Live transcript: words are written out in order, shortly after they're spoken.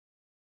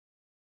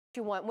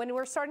you want when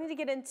we're starting to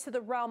get into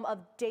the realm of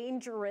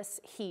dangerous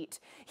heat.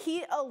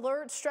 Heat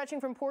alerts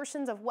stretching from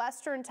portions of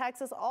western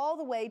Texas all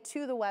the way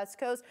to the west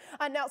coast.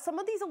 Now, some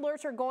of these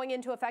alerts are going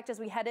into effect as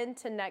we head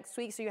into next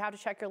week, so you have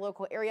to check your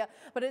local area,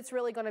 but it's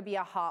really going to be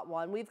a hot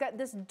one. We've got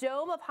this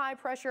dome of high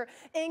pressure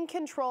in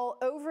control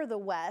over the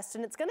west,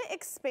 and it's going to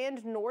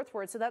expand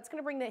northward, so that's going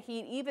to bring the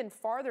heat even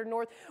farther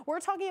north. We're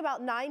talking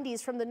about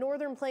 90s from the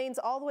northern plains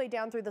all the way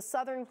down through the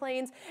southern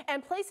plains,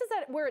 and places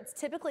where it's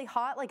typically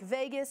hot, like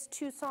Vegas,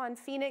 Tucson,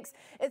 Phoenix.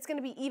 It's going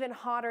to be even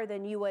hotter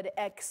than you would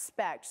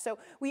expect. So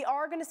we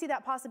are going to see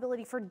that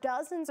possibility for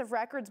dozens of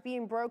records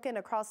being broken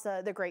across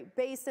the Great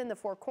Basin, the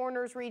Four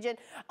Corners region,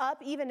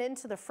 up even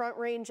into the Front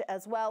Range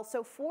as well.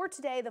 So for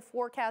today, the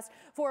forecast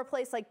for a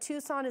place like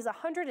Tucson is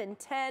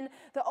 110.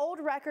 The old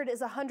record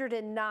is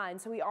 109.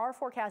 So we are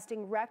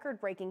forecasting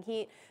record-breaking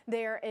heat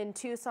there in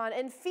Tucson.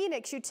 In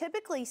Phoenix, you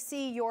typically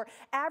see your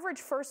average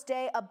first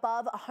day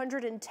above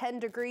 110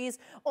 degrees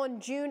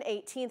on June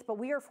 18th, but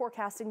we are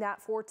forecasting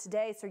that for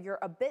today. So you're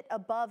a bit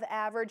above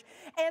average,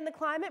 and the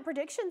Climate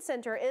Prediction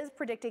Center is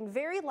predicting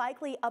very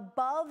likely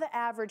above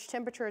average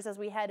temperatures as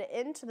we head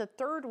into the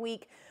third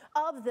week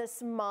of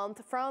this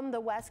month from the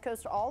west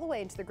coast all the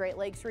way into the Great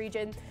Lakes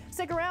region.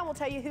 Stick around, we'll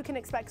tell you who can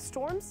expect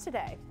storms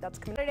today. That's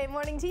coming Saturday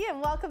morning to you,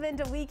 and welcome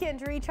into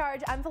Weekend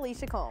Recharge. I'm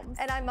Felicia Combs.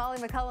 And I'm Molly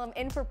McCullum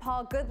in for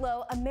Paul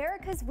Goodlow.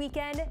 America's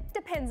weekend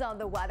depends on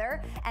the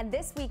weather, and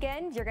this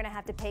weekend you're going to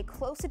have to pay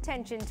close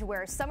attention to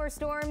where summer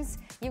storms,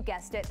 you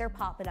guessed it, they're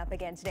popping up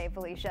again today,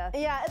 Felicia.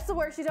 Yeah, it's the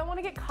worst. You don't want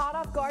to get caught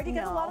off guard. You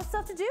got a lot of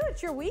stuff to do.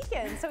 It's your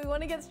weekend, so we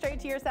want to get straight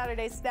to your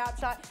Saturday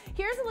snapshot.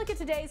 Here's a look at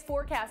today's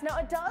forecast. Now,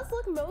 it does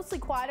look mostly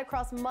quiet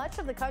across much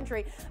of the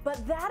country,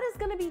 but that is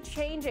going to be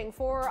changing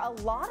for a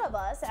lot of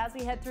us as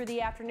we head through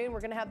the afternoon.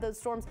 We're going to have those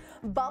storms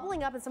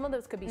bubbling up, and some of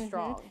those could be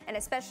strong. And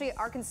especially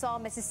Arkansas,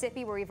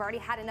 Mississippi, where we've already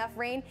had enough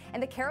rain,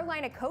 and the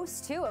Carolina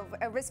coast, too,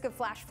 a risk of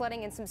flash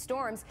flooding and some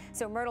storms.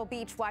 So Myrtle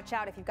Beach, watch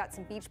out if you've got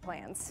some beach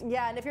plans.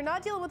 Yeah, and if you're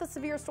not dealing with the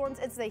severe storms,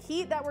 it's the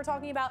heat that we're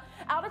talking about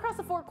out across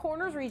the Four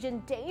Corners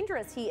region.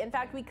 Dangerous heat. In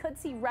fact, we could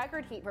see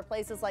record heat for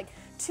places like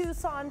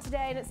Tucson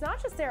today, and it's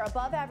not just there,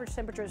 above average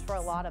temperatures for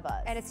a lot of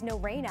us. And it's no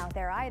rain out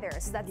there either,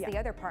 so that's the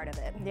other part of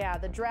it. Yeah,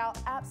 the drought,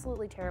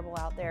 absolutely terrible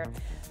out there.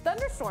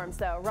 Thunderstorms,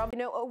 though, you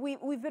know,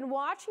 we've been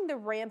watching the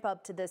ramp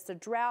up to this. The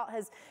drought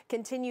has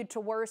continued to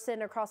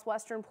worsen across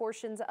western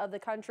portions of the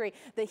country.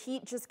 The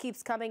heat just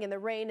keeps coming, and the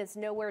rain is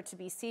nowhere to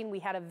be seen. We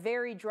had a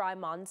very dry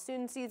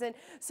monsoon season,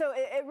 so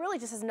it really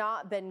just has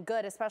not been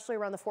good, especially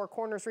around the Four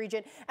Corners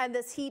region, and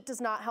this heat does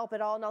not help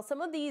at all. Now,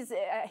 some of these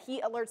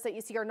heat alerts that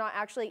you see are not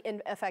actually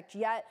in effect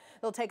yet.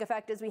 They'll take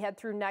effect as we head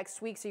through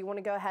next week, so you want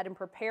to go ahead and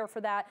prepare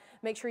for that.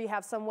 Make sure you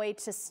have some way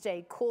to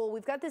stay cool.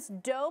 We've got this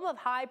dome of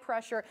high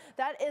pressure.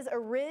 That is a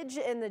ridge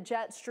in the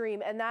jet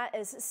stream, and that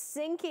is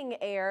sinking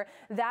air.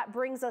 That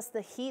brings us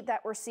the heat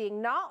that we're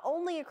seeing not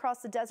only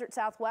across the desert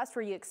southwest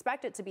where you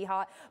expect it to be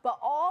hot, but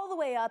all the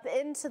way up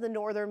into the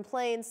northern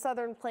plains,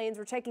 southern plains.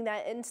 We're taking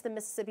that into the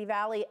Mississippi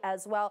Valley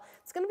as well.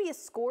 It's going to be a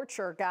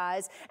scorcher,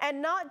 guys,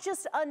 and not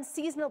just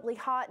unseasonably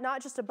hot,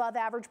 not just above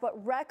average,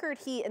 but record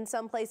heat in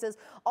some places.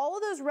 All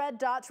of those red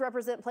dots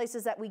represent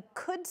places that we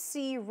could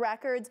see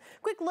records.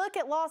 Quick look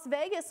at Las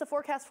Vegas. The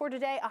forecast for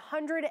today,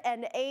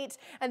 108,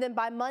 and then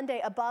by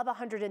Monday above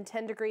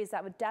 110 degrees.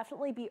 That would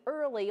definitely be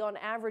early. On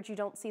average, you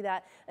don't see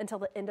that until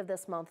the end of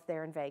this month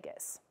there in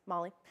Vegas.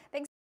 Molly?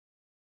 Thanks.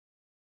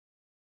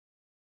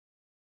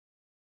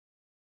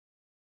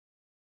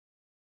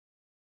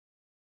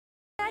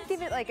 I'd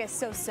give it like a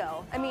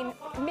so-so. I mean,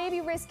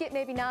 maybe risk it,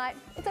 maybe not.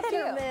 It's up to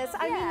you. Hit or miss.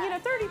 I mean, you know,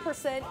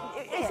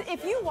 30%.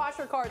 If you wash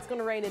your car, it's going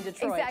to rain in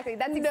Detroit. Exactly.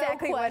 That's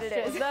exactly what it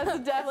is. That's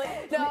definitely.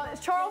 No,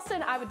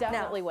 Charleston, I would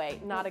definitely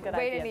wait. Not a good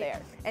idea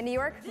there. And New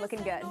York,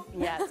 looking good.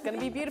 Yeah, it's going to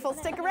be beautiful.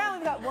 Stick around.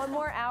 We've got one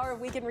more hour of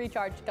Weekend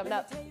Recharge coming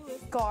up.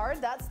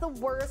 Guard, that's the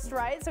worst,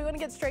 right? So we want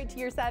to get straight to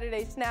your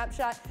Saturday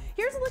snapshot.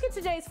 Here's a look at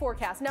today's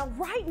forecast. Now,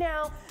 right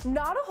now,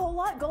 not a whole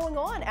lot going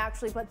on,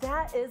 actually, but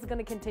that is going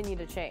to continue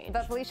to change.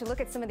 But Felicia, look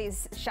at some of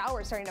these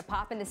showers starting to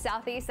pop in the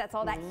southeast. That's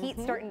all that heat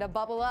starting to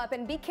bubble up.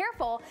 And be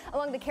careful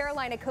along the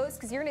Carolina coast,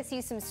 because you're going to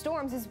see some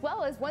storms, as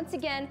well as, once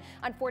again,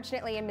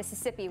 unfortunately, in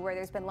Mississippi, where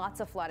there's been lots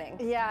of flooding.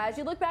 Yeah, as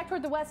you look back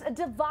toward the west, a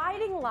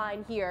dividing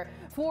line here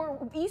for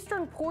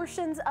eastern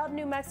portions of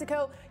New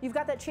Mexico. You've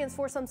got that chance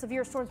for some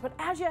severe storms, but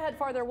as you head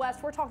farther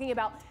west, we're talking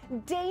about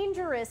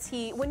dangerous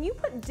heat. When you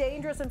put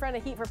dangerous in front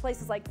of heat for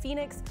places like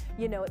Phoenix,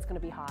 you know it's going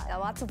to be hot. Now,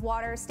 lots of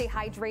water, stay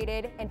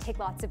hydrated, and take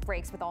lots of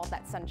breaks with all of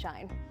that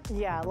sunshine.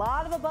 Yeah, a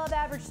lot of above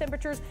average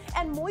temperatures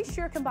and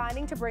moisture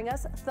combining to bring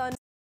us thunder.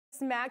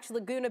 Smacked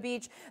Laguna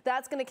Beach.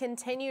 That's going to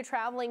continue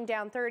traveling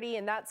down 30,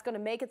 and that's going to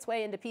make its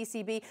way into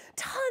PCB.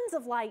 Tons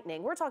of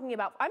lightning. We're talking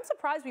about, I'm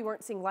surprised we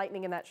weren't seeing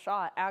lightning in that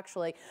shot,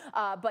 actually.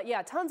 But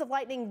yeah, tons of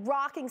lightning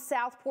rocking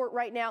Southport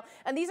right now.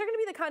 And these are going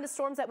to be the kind of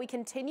storms that we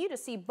continue to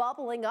see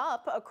bubbling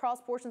up across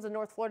portions of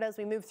North Florida as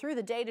we move through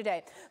the day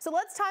today. So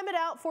let's time it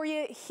out for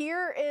you.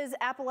 Here is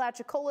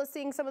Apalachicola,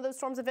 seeing some of those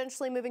storms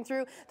eventually moving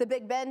through the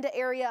Big Bend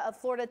area of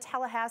Florida,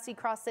 Tallahassee,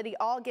 Cross City,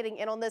 all getting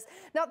in on this.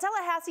 Now,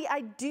 Tallahassee,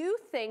 I do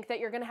think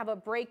that you're going to have a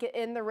break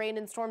in the rain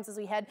and storms as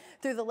we head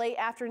through the late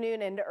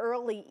afternoon and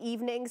early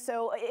evening.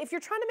 So if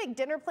you're trying to make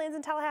dinner plans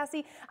in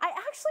Tallahassee, I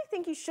actually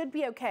think you should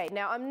be okay.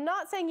 Now, I'm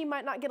not saying you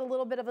might not get a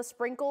little bit of a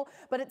sprinkle,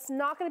 but it's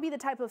not going to be the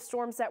type of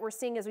storms that we're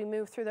seeing as we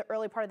move through the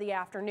early part of the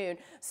afternoon.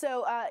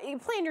 So you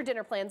plan your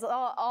dinner plans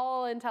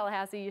all in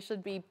Tallahassee. You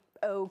should be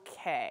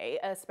okay,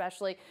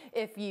 especially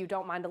if you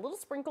don't mind a little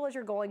sprinkle as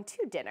you're going to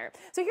dinner.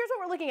 So here's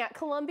what we're looking at.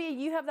 Columbia,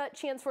 you have that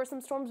chance for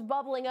some storms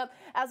bubbling up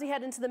as we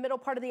head into the middle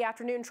part of the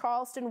afternoon.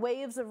 Charleston,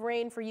 waves of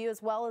rain for you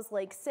as well as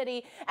Lake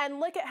City. And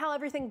look at how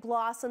everything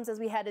blossoms as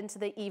we head into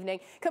the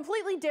evening.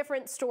 Completely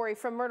different story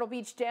from Myrtle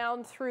Beach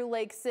down through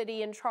Lake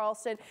City and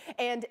Charleston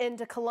and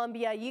into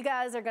Columbia. You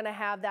guys are going to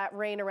have that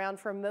rain around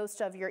for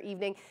most of your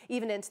evening,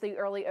 even into the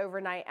early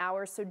overnight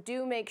hours. So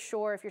do make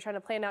sure if you're trying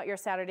to plan out your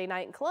Saturday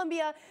night in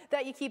Columbia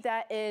that you keep that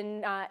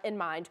in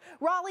mind.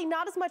 Raleigh,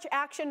 not as much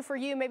action for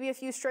you, maybe a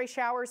few stray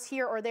showers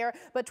here or there,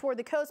 but toward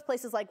the coast,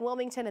 places like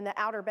Wilmington and the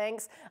Outer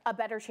Banks, a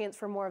better chance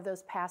for more of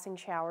those passing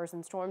showers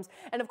and storms.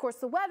 And of course,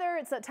 the weather,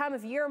 it's that time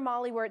of year,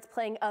 Molly, where it's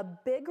playing a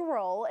big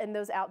role in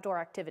those outdoor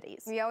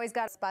activities. We always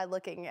got by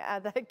looking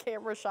at that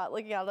camera shot,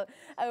 looking out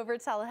over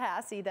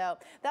Tallahassee, though.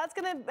 That's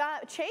going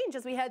to change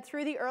as we head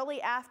through the early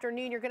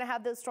afternoon. You're going to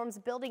have those storms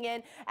building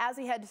in as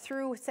we head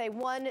through, say,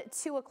 1,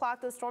 2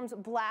 o'clock. Those storms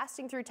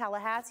blasting through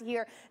Tallahassee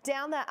here,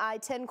 down that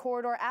I-10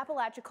 corridor.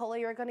 Apalachicola,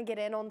 you're going to get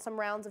in on some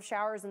rounds of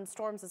showers and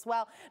storms as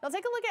well. Now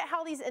take a look at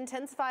how these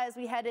intensify as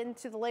we head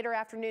into the later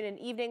afternoon and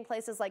evening.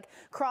 Places like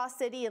Cross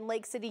City and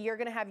Lake City, you're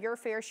going to have your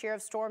fair share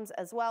of storms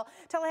as well.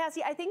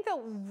 Tallahassee, I think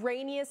the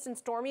rainiest and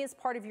stormiest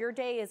part of your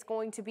day is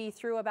going to be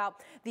through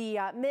about the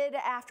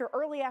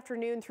early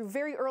afternoon through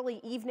very early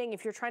evening.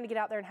 If you're trying to get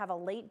out there and have a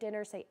late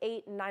dinner, say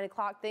 8 and 9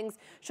 o'clock, things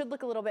should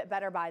look a little bit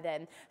better by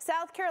then.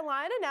 South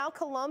Carolina, now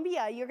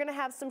Columbia, you're going to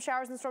have some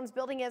showers and storms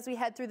building as we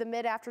head through the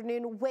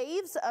mid-afternoon.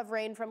 Waves of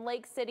rain from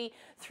Lake City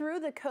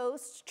through the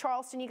coast.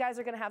 Charleston, you guys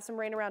are going to have some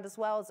rain around as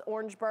well as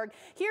Orangeburg.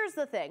 Here's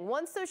the thing.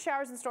 Once those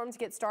showers and storms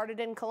get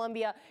started in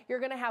Columbia, you're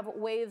going to have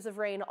waves of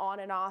rain on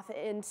and off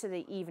into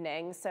the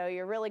evening. So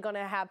you're really going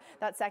to have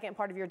that second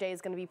part of your day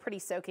is going to be pretty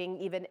soaking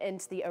even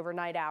into the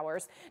overnight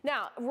hours.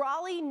 Now,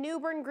 Raleigh, New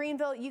Bern,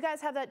 Greenville, you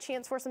guys have that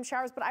chance for some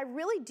showers, but I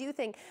really do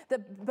think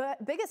the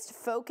biggest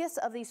focus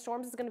of these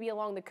storms is going to be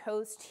along the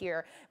coast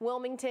here.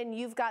 Wilmington,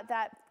 you've got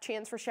that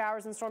chance for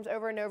showers and storms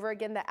over and over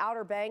again. The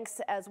Outer Banks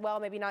as well,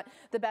 maybe not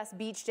the best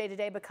beach day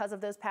today because of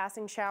those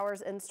passing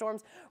showers and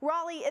storms.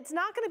 Raleigh, it's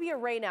not going to be a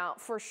rain out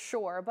for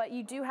sure, but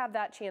you do have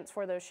that chance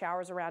for those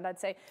showers around. I'd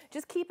say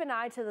just keep an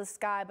eye to the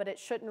sky, but it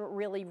shouldn't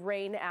really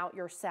rain out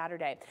your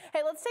Saturday.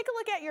 Hey, let's take a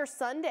look at your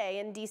Sunday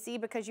in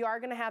DC because you are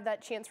going to have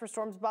that chance for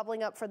storms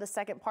bubbling up for the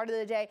second part of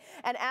the day.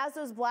 And as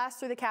those blast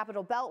through the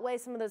Capitol Beltway,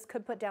 some of those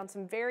could put down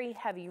some very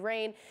heavy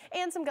rain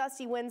and some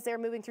gusty winds there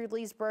moving through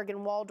Leesburg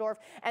and Waldorf.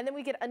 And then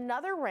we get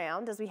another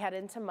round as we head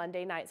into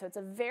Monday night. So it's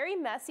a very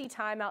messy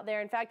time out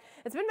there. In fact,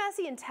 it's been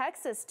messy in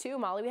Texas too,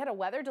 Molly. We had a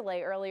weather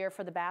delay earlier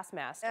for the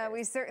Bassmasters.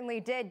 We certainly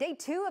did. Day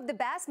 2 of the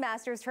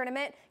Bassmasters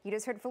tournament. You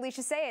just heard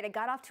Felicia say it. It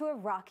got off to a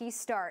rocky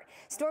start.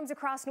 Storms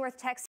across North Texas.